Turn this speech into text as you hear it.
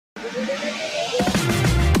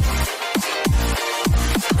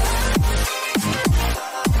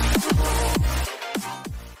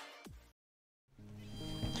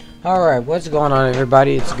Alright, what's going on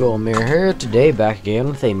everybody? It's Goldmere here today, back again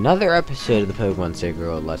with another episode of the Pokemon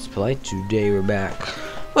Sacred Let's Play. Today we're back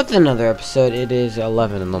with another episode. It is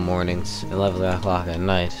 11 in the mornings, 11 o'clock at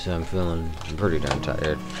night, so I'm feeling pretty darn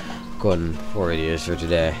tired. Recording 4 videos for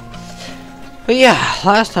today. But yeah,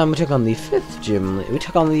 last time we took on the 5th gym leader. We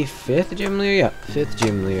took on the 5th gym leader? Yeah, 5th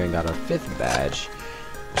gym leader and got our 5th badge.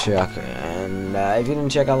 And if you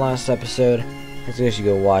didn't check out last episode, I suggest you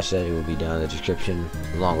go watch that. It will be down in the description,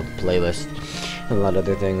 along with the playlist and a lot of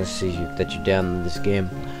other things. See that you download this game.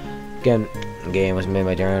 Again, the game was made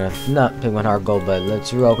by Darren, not Pokemon Heart Gold. But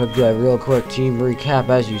let's do a real quick team recap.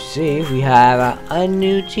 As you see, we have a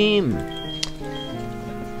new team.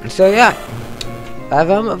 So yeah,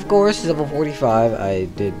 of course, level 45. I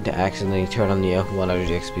did accidentally turn on the 100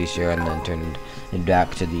 XP share and then turned it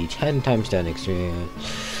back to the 10 times 10 experience.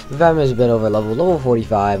 Vem has been over level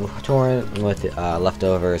 45. Torrent with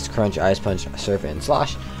leftovers, Crunch, Ice Punch, Surf, and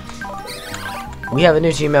Slosh. We have a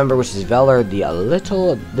new team member, which is Valor, the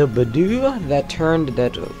Badoo that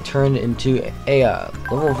turned into a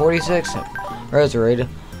level 46 Roserade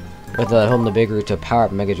with holding the big root to power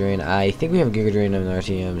up Mega Drain. I think we have Giga Drain in our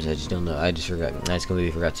teams. I just don't know. I just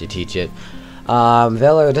completely forgot to teach it.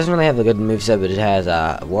 Valor doesn't really have a good moveset, but it has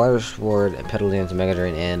Water Sword, Petal Dance, Mega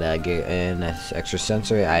Drain, and extra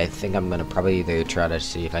sensory. I think I'm gonna probably either try to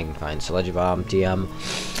see if I can find Sludge Bomb TM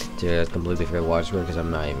to completely forget Water Sword, because I'm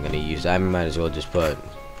not even gonna use it. I might as well just put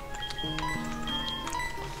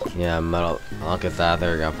Metal. Look at that.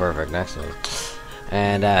 There we go. Perfect. Next one.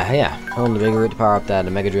 And yeah, holding the big root to power up that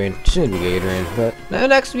Mega Drain. Soon to be Giga Drain. But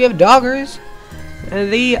next we have Doggers.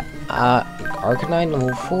 The Arcanine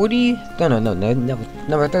level 40,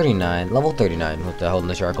 number 39, level 39, with the holding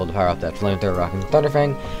the charcoal to power up that Flamethrower, Rock, and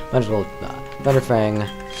Thunderfang. Might as well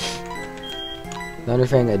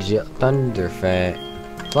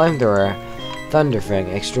Flamethrower,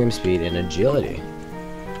 Thunderfang, Extreme Speed, and Agility.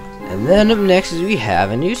 And then up next is we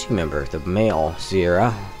have a new team member, the male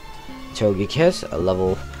Sierra Togekiss, a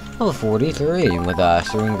level 43, with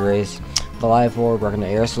Serene Grace, Live Orb, working the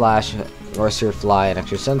Air Slash, Sorcerer Fly, and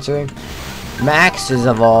Extra Sensory. Max is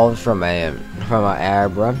evolved from a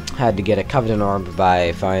Abra. Had to get a Covenant Orb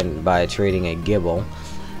by trading a Gibble.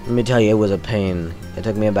 Let me tell you, it was a pain. It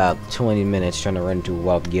took me about 20 minutes trying to run into a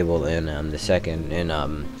wild Gibble in what's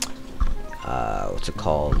it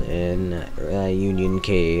called, in Union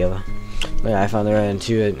Cave. But yeah, I finally ran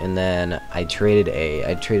into it, and then I traded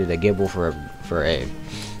a Gibble for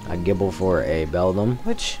a Gibble for a Beldum,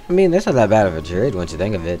 which, I mean, that's not that bad of a trade once you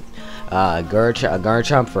think of it.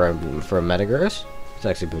 Garchomp for a Metagross. It's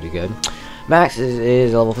actually pretty good. Max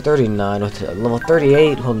is level 39 with level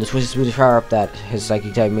 38, holding the Twisted Speed to power up that his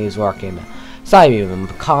Psychic type moves, walking Psybeam,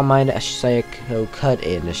 Calm Mind, Psycho Cut,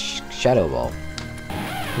 and Shadow Ball.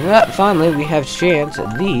 And finally, we have Chance,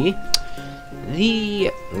 the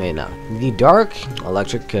Dark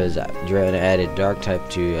Electric, because Drone added Dark type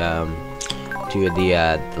to the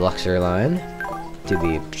Luxray line, to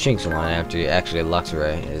the Shinx line, after actually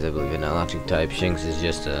Luxray is, I believe, an electric type. Shinx is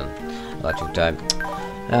just an electric type.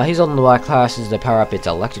 He's holding the black classes to power up its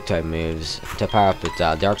electric type moves, to power up its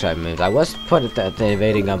dark type moves. I was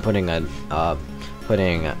debating on putting the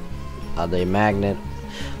magnet,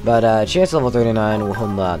 but Chance level 39 will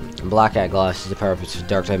hold the black cat glasses to power up its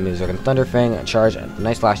dark type moves, like Thunderfang, Charge,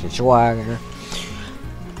 Nice Flash, and Swagger.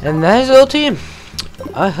 And that is the whole team.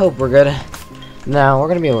 I hope we're good. Now we're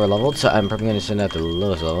gonna be over leveled, so I'm probably gonna send out the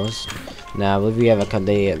lowest levels. Now I believe we have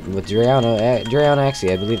with Drayana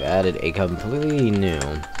actually, I believe, added a completely new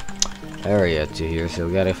area to here, so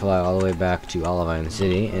we gotta fly all the way back to Olivine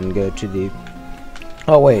City and go to the.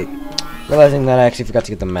 Oh wait, realizing that I actually forgot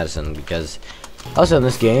to get the medicine, because also in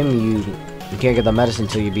this game you can't get the medicine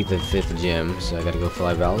until you beat the 5th gym, so I gotta go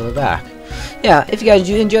fly all the way back. Yeah, if you guys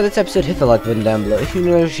do enjoy this episode, hit the like button down below. If you're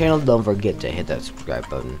new to the channel, don't forget to hit that subscribe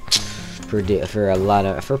button. For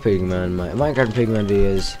Pokemon, Minecraft and Pokemon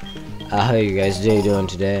videos. How you guys doing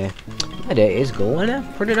today? My day is going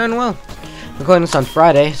pretty darn well. I'm recording this on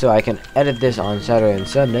Friday, so I can edit this on Saturday and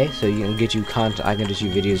Sunday, so you can get you content. I can get you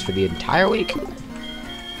videos for the entire week,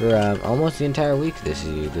 for almost the entire week this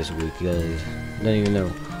week. Guys, I don't even know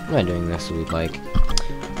what am I doing next week. Like,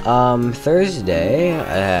 Thursday,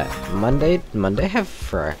 Monday I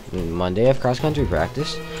have cross country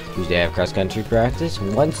practice. Tuesday I have cross country practice.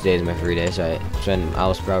 Wednesday is my free day, so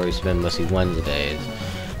I'll probably spend mostly Wednesdays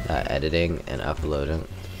editing and uploading.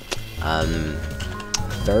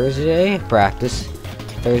 Thursday practice.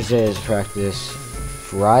 Thursday is practice.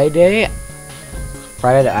 Friday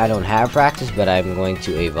Friday I don't have practice, but I'm going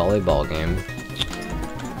to a volleyball game.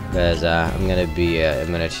 Because I'm gonna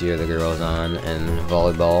cheer the girls on in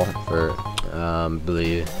volleyball for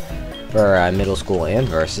for middle school and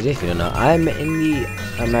varsity. If you don't know, I'm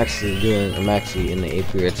actually in the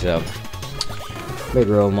 8th period, so big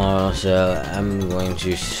role model. So I'm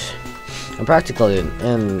practically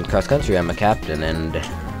in cross country. I'm a captain, and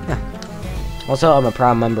yeah. Also I'm a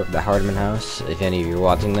proud member of the Hardman House. If any of you are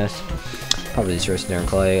watching this. Probably Tristan and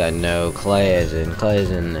Clay. I know Clay is in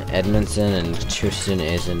Edmondson and Tristan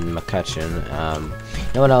is in McCutcheon.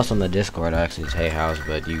 No one else on the Discord actually is Hay House,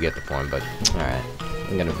 but you get the point. But alright,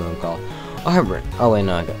 I'm gonna phone call. Oh hi, Brent. Oh wait,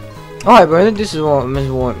 no. I got. Oh hi, Brandon. This is Warren.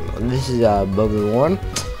 This is Bobby Warren.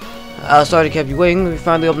 Sorry to keep you waiting. We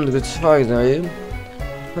finally opened the good safari now, you.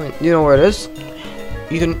 You know where it is.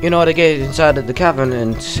 You know how to get inside of the cavern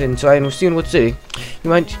and inside of Stevenwood City. You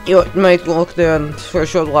might walk there for a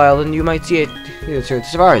short while, and you might see it. It's the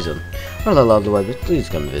safari zone. Well, I love the way, but please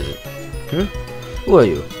come visit. Who are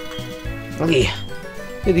you? Okay.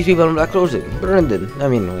 These people are not closing. Brendan. I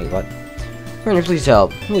mean, wait, what? Brendan, please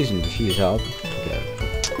help. Please help. Okay.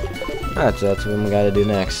 That's what we gotta do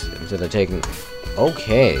next. Instead of taking.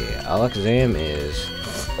 Okay, Alakazam is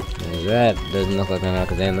that doesn't look like an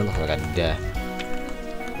Alakazam. That looks like a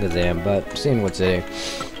Alakazam, but Stevenwood City.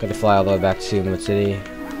 Got to fly all the way back to Stevenwood City.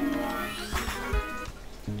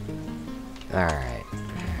 Alright.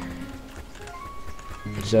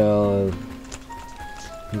 So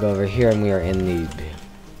go over here, and we are in the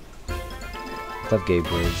Cliffgate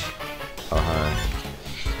Bridge.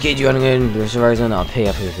 Kid, you wanna go into the safari zone? I'll pay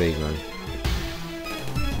up for the big one.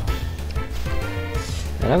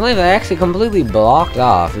 And I believe I actually completely blocked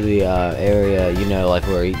off the area, you know, like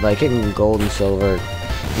where, like in gold and silver.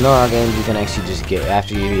 In our games, you can actually just get,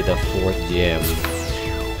 after you beat the 4th gym.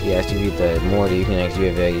 Yeah, after you beat the Morty, you can actually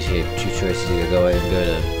have 2 choices. You go ahead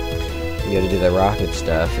and go to do the rocket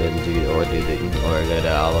stuff, and go to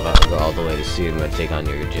all the way to see and take on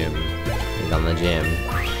your gym. Take on the gym.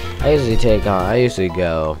 I usually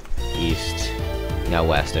go east, not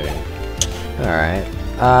western. Alright.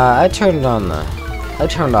 I turned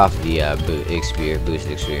off the boost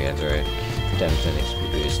experience, right? 10%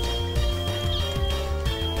 XP boost.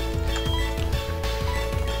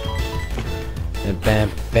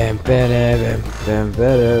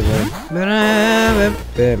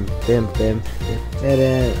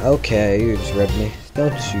 Okay, you just read me.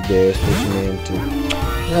 Don't you dare switch me into.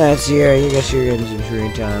 Let's see here. You guess you're getting some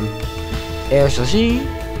screen time. Air Sashi.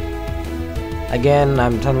 Again,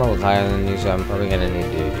 I'm 10 levels higher than you, so I'm probably gonna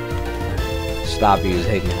need to stop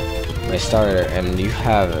using my starter. And you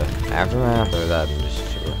have aftermath, or that? I'm just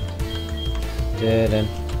sure. Didn't.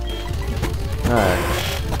 Alright.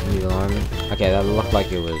 The alarm. Okay, that looked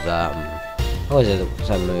like it was what was it?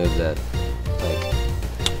 Some move that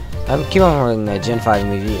like keep on holding the Gen 5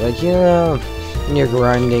 movie. Like, you know, when you're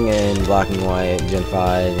grinding in Black and White Gen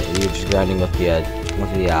 5, you're just grinding with the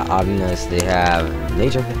oddness. They have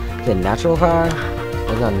natural power.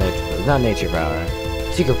 It's not nature power.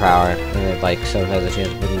 Secret power. And it like so has a chance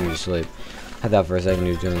of putting you to sleep. I thought for a second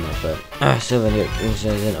he was doing that, but still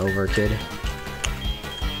an overkid.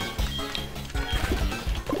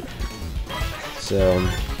 So,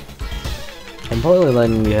 I'm probably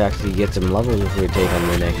letting you actually get some levels before you take on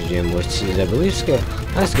the next gym, which is, I believe,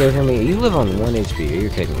 that's good for me. You live on 1 HP. Are you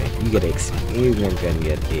kidding me? You get XP. You're gonna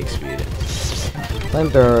get XP.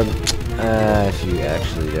 Flamethrower, if you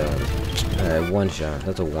actually don't. One shot.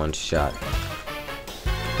 That's a one shot.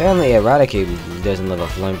 Apparently, Eradicate doesn't live a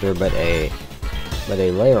flamethrower, but a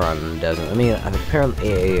Lairon doesn't. I mean,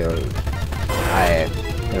 apparently,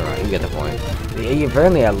 never mind. You get the point.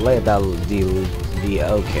 Apparently, I laid out the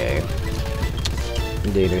okay.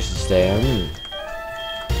 Dangerous to stay.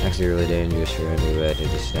 Actually, really dangerous for anybody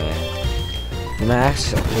to stay.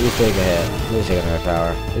 Max, please take a hit. Please take another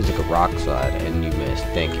power. This is like a rock slide, and you missed.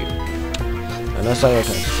 Thank you. I know I can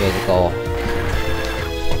physical,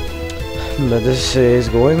 but this is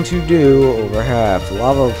going to do over half.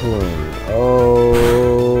 Lava plume. Oh,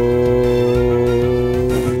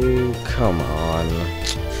 come on.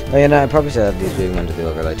 Oh, yeah, no, I probably said that these being meant to be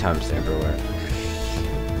like timestamp or what.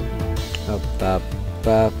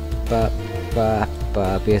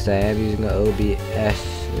 Yes, I am using the OBS.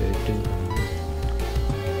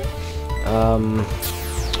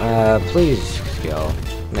 Please scale.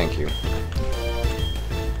 Thank you.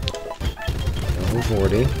 Level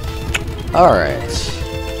 40. Alright.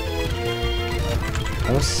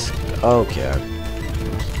 Okay.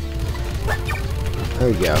 There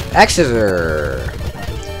we go. Exeter!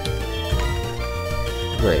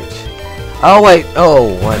 Great. Oh, wait.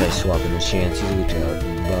 Oh, why did I swap in the chances?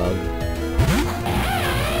 Bug.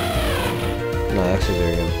 no, actually,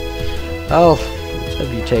 there you go. Oh, let's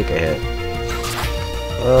hope you take a hit.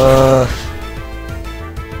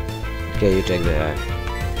 Okay, you take the hit.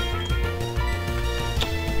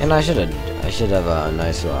 And I should have a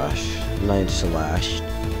nice slash.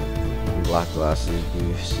 Black glasses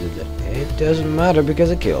boosted. It doesn't matter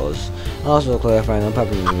because it kills. Also clarifying, I'm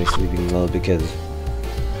probably gonna be sleeping low because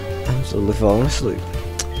I'm slowly falling asleep.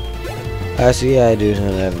 I see. I do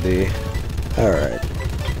not have the. Alright.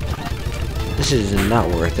 This is not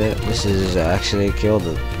worth it. This is actually killed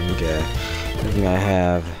it. Okay. Everything I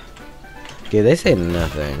have. Okay, they say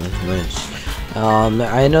nothing. Which,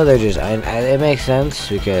 I know they're just. It makes sense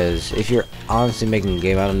because if you're honestly making a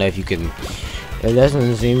game, I don't know if you can. It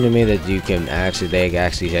doesn't seem to me that you can actually. They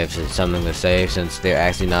actually have something to say since they're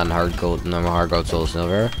actually not in hard gold, normal hard gold, soul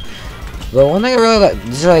silver. But one thing I really like,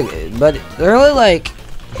 just like, but they're really like.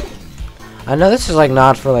 I know this is like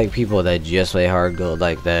not for like people that just play hard gold,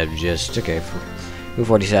 like that just okay.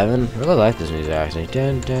 247. I really like this music actually.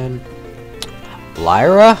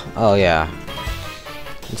 Lyra? Oh yeah.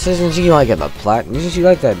 It says since you like the since you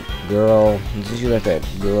like that girl, since you like that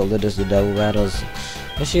girl that does the double battles,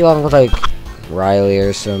 is she along with like Riley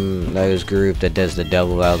or some those group that does the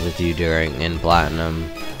double battles with you in platinum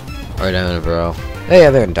or Diamond and Pearl? Oh yeah,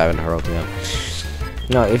 they're in Diamond and Pearl, yeah.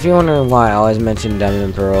 No, if you're wondering why I always mention Diamond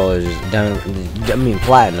and Pearl is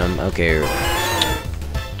Platinum, okay.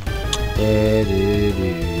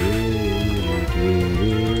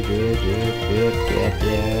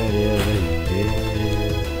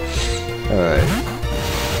 Alright.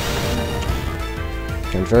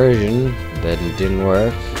 Conversion, that didn't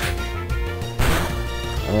work.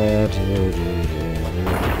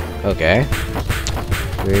 Okay.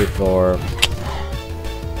 3, 4.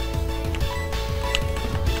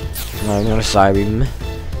 I'm gonna side beam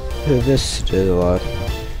this to a lot.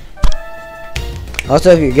 Also,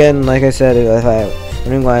 if you again, like I said, if I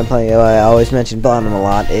wondering why I'm playing, I always mention Platinum a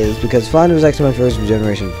lot is because Platinum was actually my first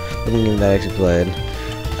generation looking game that I actually played.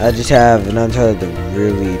 I just have an untitled to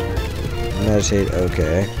really meditate.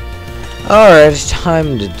 Okay. Alright, it's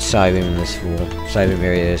time to side beam this fool. Side beam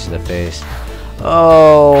area to the face.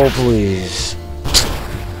 Oh, please.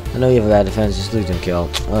 I know you have a bad defense, just leave him kill.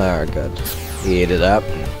 Alright, good. He ate it up.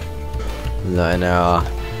 I know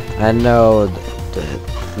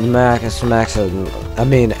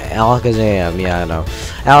Alakazam, yeah, I know.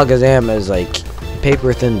 Alakazam is like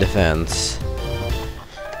paper thin defense.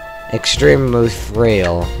 Extremely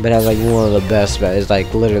frail, but has like one of the best, it's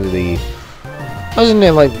like literally wasn't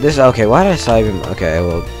it like this? Okay, why did I side him? Okay,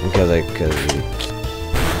 well, because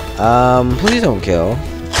please don't kill.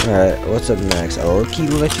 Alright, what's up next? Oh, Looky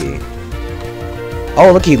Licky.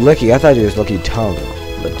 Oh, Looky Licky, I thought it was Lucky Tongue.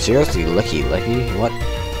 But seriously, Licky Licky? What?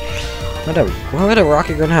 Why would a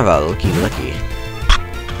Rocket Grunt have a Licky Licky?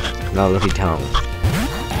 No, Licky Tongue.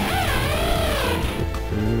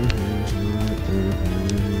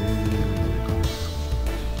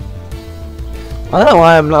 I don't know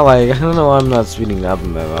why I'm not like, I don't know why I'm not speeding up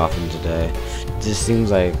very often today. It just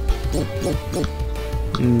seems like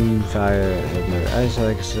fire. I just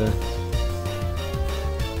like so.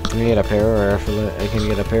 Can you get a pair or I can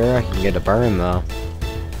get a pair? I can get a burn though.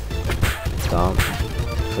 Stomp.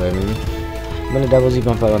 So I'm gonna double Z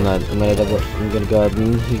bump out on that. I'm gonna go ahead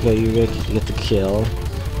and you get the kill.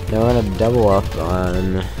 Now we're gonna double up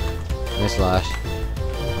on my slash.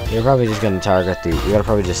 You're probably just gonna target the. You gotta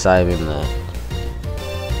probably just side beam the.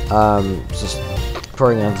 Just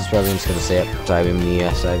pouring out this probably just gonna say it. Side beam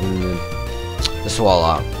the side beam the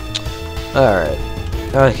swallow. Alright.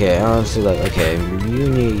 Okay, honestly, like, okay, you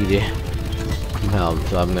need help,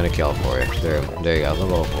 so I'm gonna kill for you. There you go,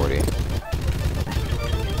 level 40.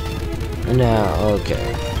 And now,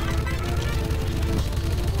 okay.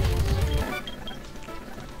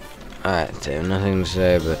 Alright, so nothing to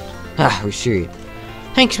say, but retreat.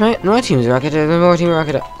 Thanks, mate. My team's Rocket. My team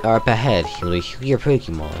Rocket are up ahead. Heal your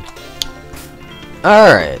Pokemon.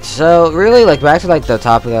 Alright, so really, like, back to like the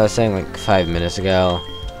topic I was saying like 5 minutes ago.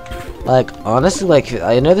 Like, honestly, like,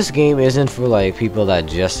 I know this game isn't for, like, people that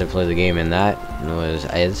just to play the game, and that was,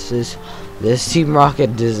 this Team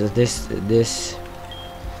Rocket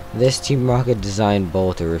this Team Rocket design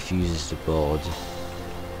bolter refuses to build.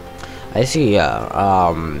 I see,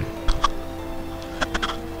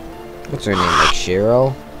 what's her name, like,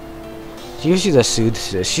 Cheryl? She gives you the she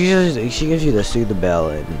gives you the Soothe the Bell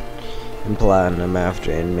in Platinum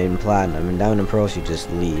in Platinum, and down in Pearl she just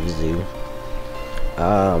leaves you.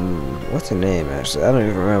 What's her name actually? I don't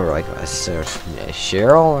even remember, like,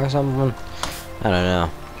 Cheryl or something? I don't know.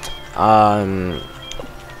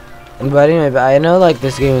 But anyway, I know, like,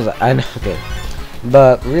 this game is, I know, okay.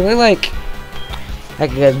 But really, like,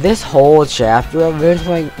 Like this whole chapter of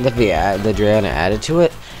eventually that the Dragon added to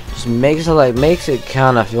it just makes it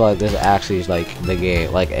kind of feel like this actually is like the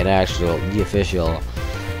game, like an actual the official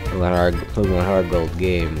Pokemon Hard Gold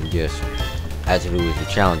game, just as if it was a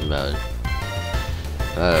challenge mode.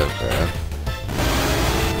 Okay.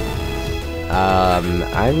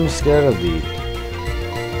 I'm scared of the.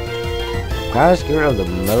 Kind of scared of the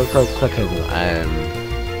Murkrow clicking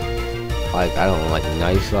like I don't know, like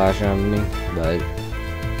Night Slash on me, but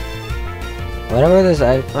whatever this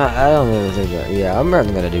I don't even think that. Yeah, I'm not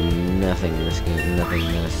gonna do nothing in this game. Nothing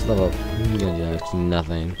in this level. I'm gonna do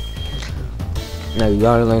nothing. No, you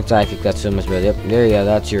gotta learn Psychic. That's so much better. Yep, there you go.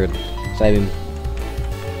 That's your saving.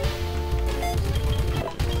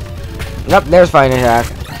 Yep, there's Fine Attack.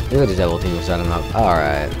 Look at this double team setting up.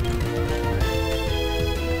 Alright.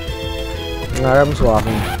 Alright, I'm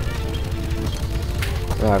swapping.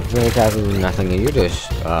 Alright, Fine Attack is nothing, and you're just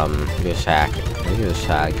hacking. You're just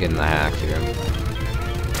getting the hacks here.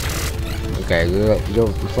 Okay, you're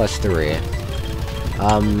 +3.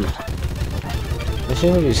 This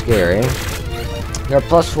shouldn't be scary. You're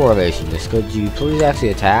 +4 evasion. Could you please actually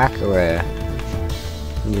attack or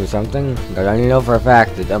do something? Because I know for a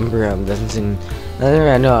fact that Umbreon doesn't seem.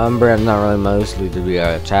 I know Umbreon's not really mostly to be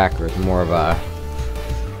an attacker. It's more of a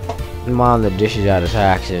mom that dishes out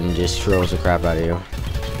attacks and just throws the crap out of you.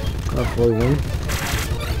 Hopefully win.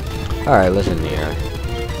 Alright, listen here.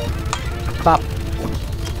 Pop.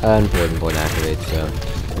 Unimportant point activates, so.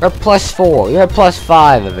 You're +4. You're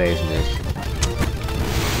 +5 evasion.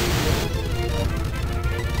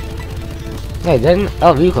 Hey, didn't.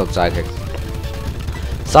 Oh, you clicked Psychic.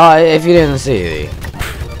 Sorry if you didn't see.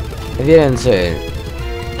 If you didn't see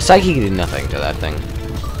it, Psychic did nothing to that thing.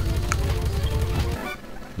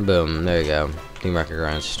 Boom, there you go. Team Rocket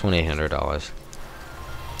Grunts, $2,800.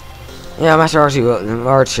 Yeah, Master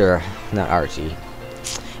Archer, not Archie.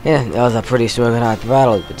 Yeah, that was a pretty swimming hot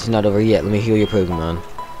battle. It's not over yet. Let me heal your Pokemon.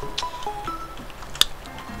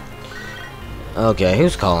 Okay,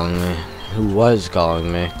 who's calling me? Who was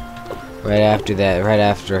calling me? Right after that, right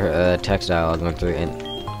after text dialogue went through, and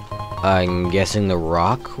I'm guessing the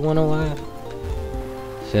rock went away?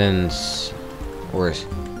 Since... where's...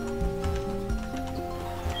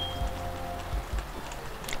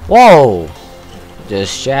 Whoa!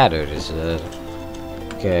 Just shattered, it said.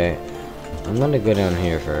 Okay. I'm gonna go down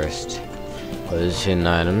here first. What is hidden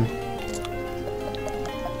item?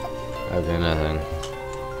 Okay, nothing.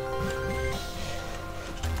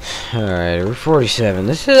 Alright, Route 47.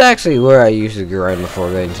 This is actually where I used to grind before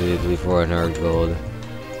getting to the 400 gold.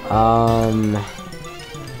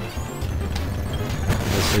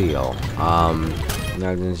 Let's see, y'all.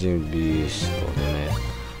 That doesn't seem to be useful to me.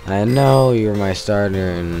 I know you're my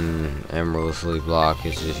starter in Emerald Sleep Block.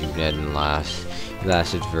 It's just you didn't last. You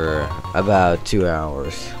lasted for about 2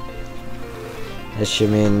 hours. I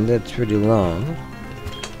mean, that's pretty long.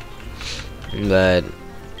 But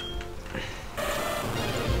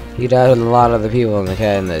he died with a lot of the people in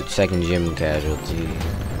the second gym casualty.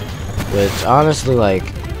 Which honestly, like,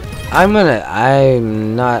 I'm not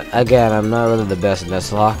really the best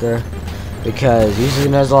Nuzlocke, because usually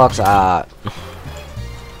Nuzlocke,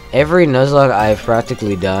 every Nuzlocke I've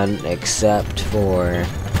practically done except for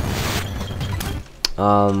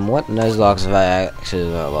what Nuzlocks have I actually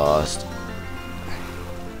not lost?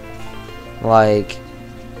 Like,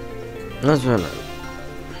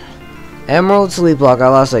 Emerald Sleep Block I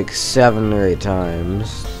lost like 7 or 8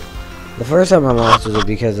 times. The first time I lost was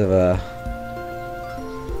because of the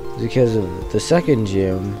second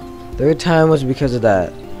gym. The third time was because of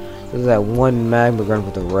that one magma gun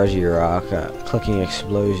with the Regirock clicking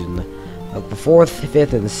explosion. The 4th,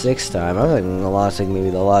 5th, and 6th time, I think I lost like maybe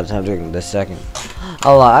a lot of times during the second.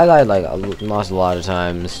 I died like I lost a lot of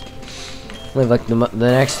times. Like the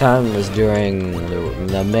next time was during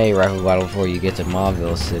the May rifle battle before you get to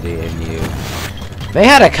Mauville City, and they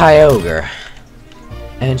had a Kyogre,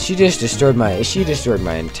 and she just destroyed my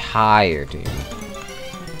entire team.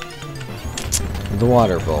 The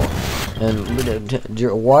water pole, and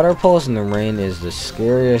water pulse in the rain is the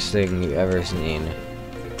scariest thing you've ever seen.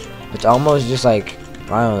 It's almost just like,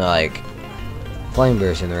 I don't know, like flame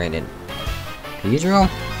burst in the rain. And Pedro,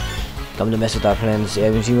 come to mess with our plans. I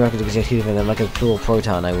mean, you Rocket Executive, and then like a cool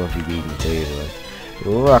proton, I won't be beaten too easily.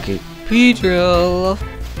 Rocket Pedro.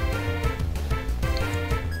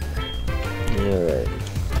 Alright.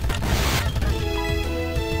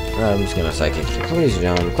 I'm just gonna psychic. Please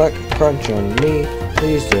don't click crunch on me.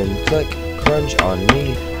 Please don't click crunch on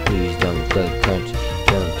me. Please don't click crunch.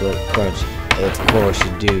 Don't click crunch. Of course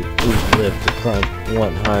you do. We live the crunch.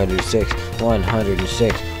 106.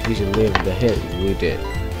 106. We should live the hit. We did.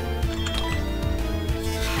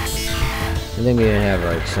 think we didn't have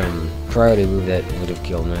like some priority move that would have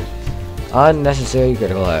killed me. Unnecessary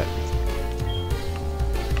critical hit.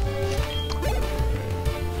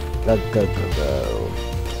 Go.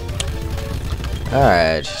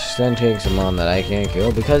 Alright, then take some on that I can't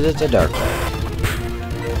kill because it's a dark type.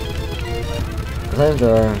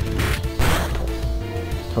 Flamethrower.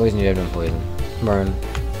 Poison, you have no poison. Burn.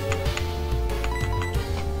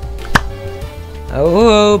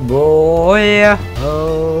 Oh boy,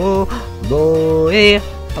 oh boy,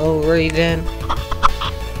 alright then.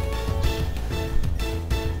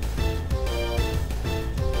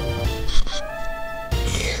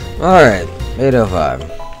 Alright, 805.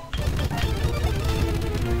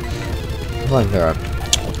 Flamethrower.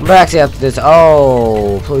 Back after this.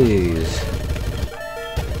 Oh, please.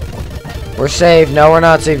 We're safe. No, we're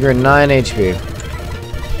not safe. You're 9 HP.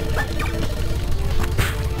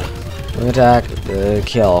 Attack,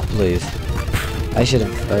 kill, please. I should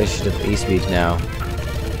have E-speed now.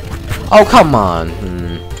 Oh, come on.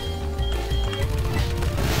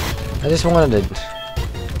 I just wanted,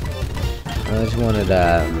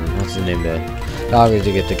 what's the name of it? Doggers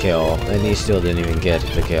to get the kill, and he still didn't even get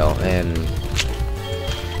the kill, and,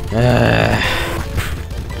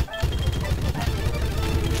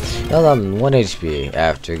 well, I'm 1 HP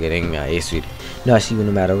after getting E-speed. No, I see you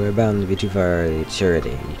no matter. We're bound to be too far charity.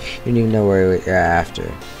 You don't even know where you're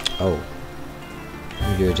after. Oh.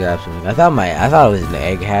 You do I thought it was an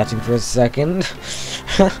egg hatching for a second.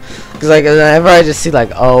 Cause like whenever I just see like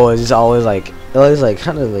it's always like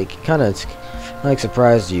kind of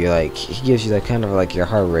surprised you, like he gives you that kind of like your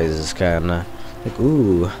heart raises kinda like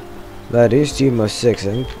ooh. That is Team 06.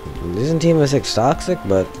 Isn't Team 06 toxic?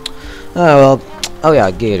 But oh well. Oh yeah,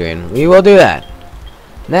 Gatorade. We will do that.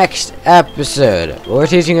 Next episode, we're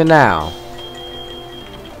teaching it now.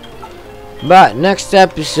 But next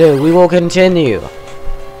episode, we will continue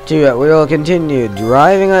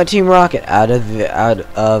driving a Team Rocket out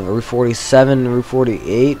of Route 47, Route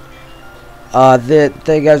 48. Thank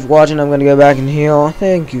you guys for watching. I'm gonna go back and heal.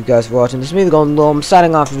 Thank you guys for watching. This is me, the Golden Bull. I'm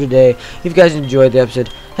signing off for today. If you guys enjoyed the episode,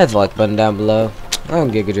 hit the like button down below.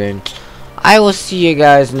 I'm Gigadrain. I will see you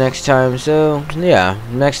guys next time. So yeah,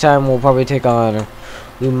 next time we'll probably take on.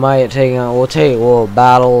 We might take on. We'll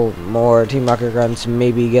battle more Team Rocket Grunts.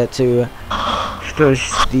 Maybe get to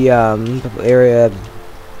the area.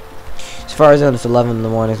 As far as it's 11 in the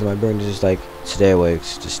morning, so my brain is just like stay awake.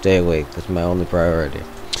 Just stay awake. That's my only priority.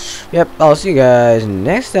 Yep. I'll see you guys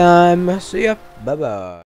next time. See ya. Bye bye.